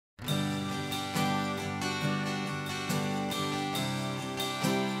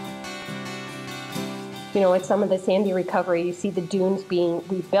You know, at some of the sandy recovery, you see the dunes being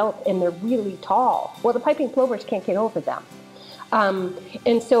rebuilt and they're really tall. Well, the piping plovers can't get over them.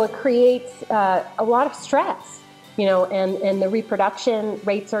 And so it creates a lot of stress, you know, and the reproduction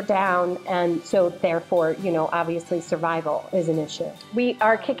rates are down, and so therefore, you know, obviously survival is an issue. We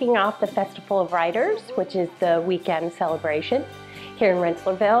are kicking off the Festival of Writers, which is the weekend celebration here in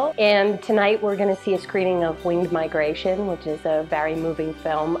Rensselaerville, and tonight we're going to see a screening of Winged Migration, which is a very moving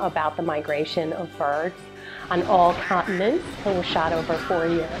film about the migration of birds on all continents. It was shot over 4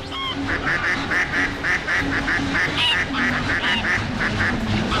 years.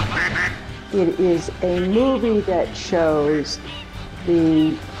 It is a movie that shows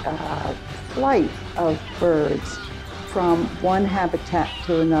the flight of birds from one habitat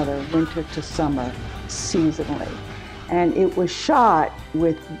to another, winter to summer, seasonally. And it was shot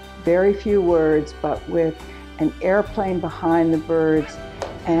with very few words, but with an airplane behind the birds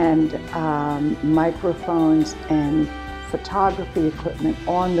and microphones and photography equipment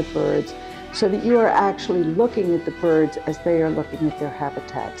on the birds, so that you are actually looking at the birds as they are looking at their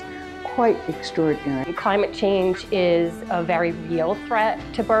habitats. Quite extraordinary. Climate change is a very real threat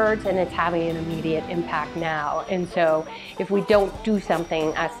to birds, and it's having an immediate impact now. And so if we don't do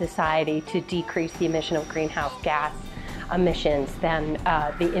something as society to decrease the emission of greenhouse gas emissions, then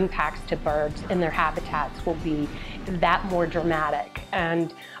the impacts to birds and their habitats will be that more dramatic.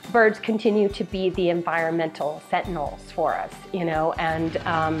 And birds continue to be the environmental sentinels for us, you know, and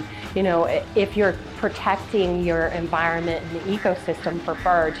you know, if you're protecting your environment and the ecosystem for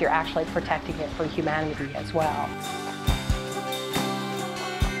birds, you're actually protecting it for humanity as well.